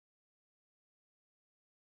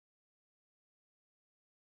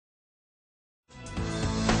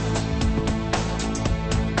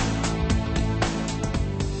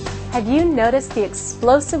Have you noticed the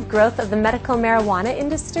explosive growth of the medical marijuana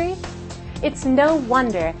industry? It's no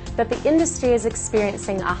wonder that the industry is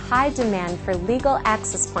experiencing a high demand for legal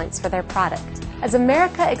access points for their product. As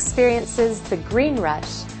America experiences the green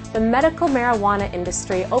rush, the medical marijuana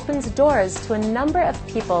industry opens doors to a number of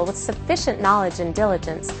people with sufficient knowledge and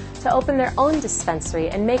diligence to open their own dispensary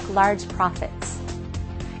and make large profits.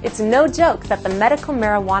 It's no joke that the medical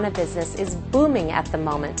marijuana business is booming at the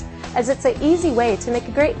moment, as it's an easy way to make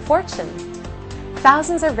a great fortune.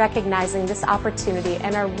 Thousands are recognizing this opportunity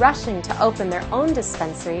and are rushing to open their own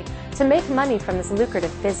dispensary to make money from this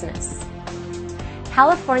lucrative business.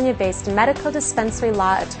 California-based medical dispensary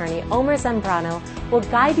law attorney Omar Zambrano will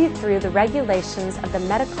guide you through the regulations of the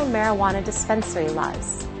medical marijuana dispensary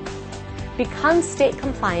laws. Become state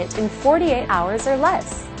compliant in 48 hours or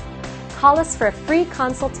less. Call us for a free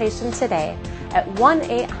consultation today at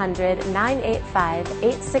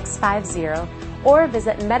 1-800-985-8650 or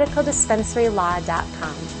visit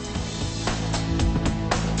medicaldispensarylaw.com.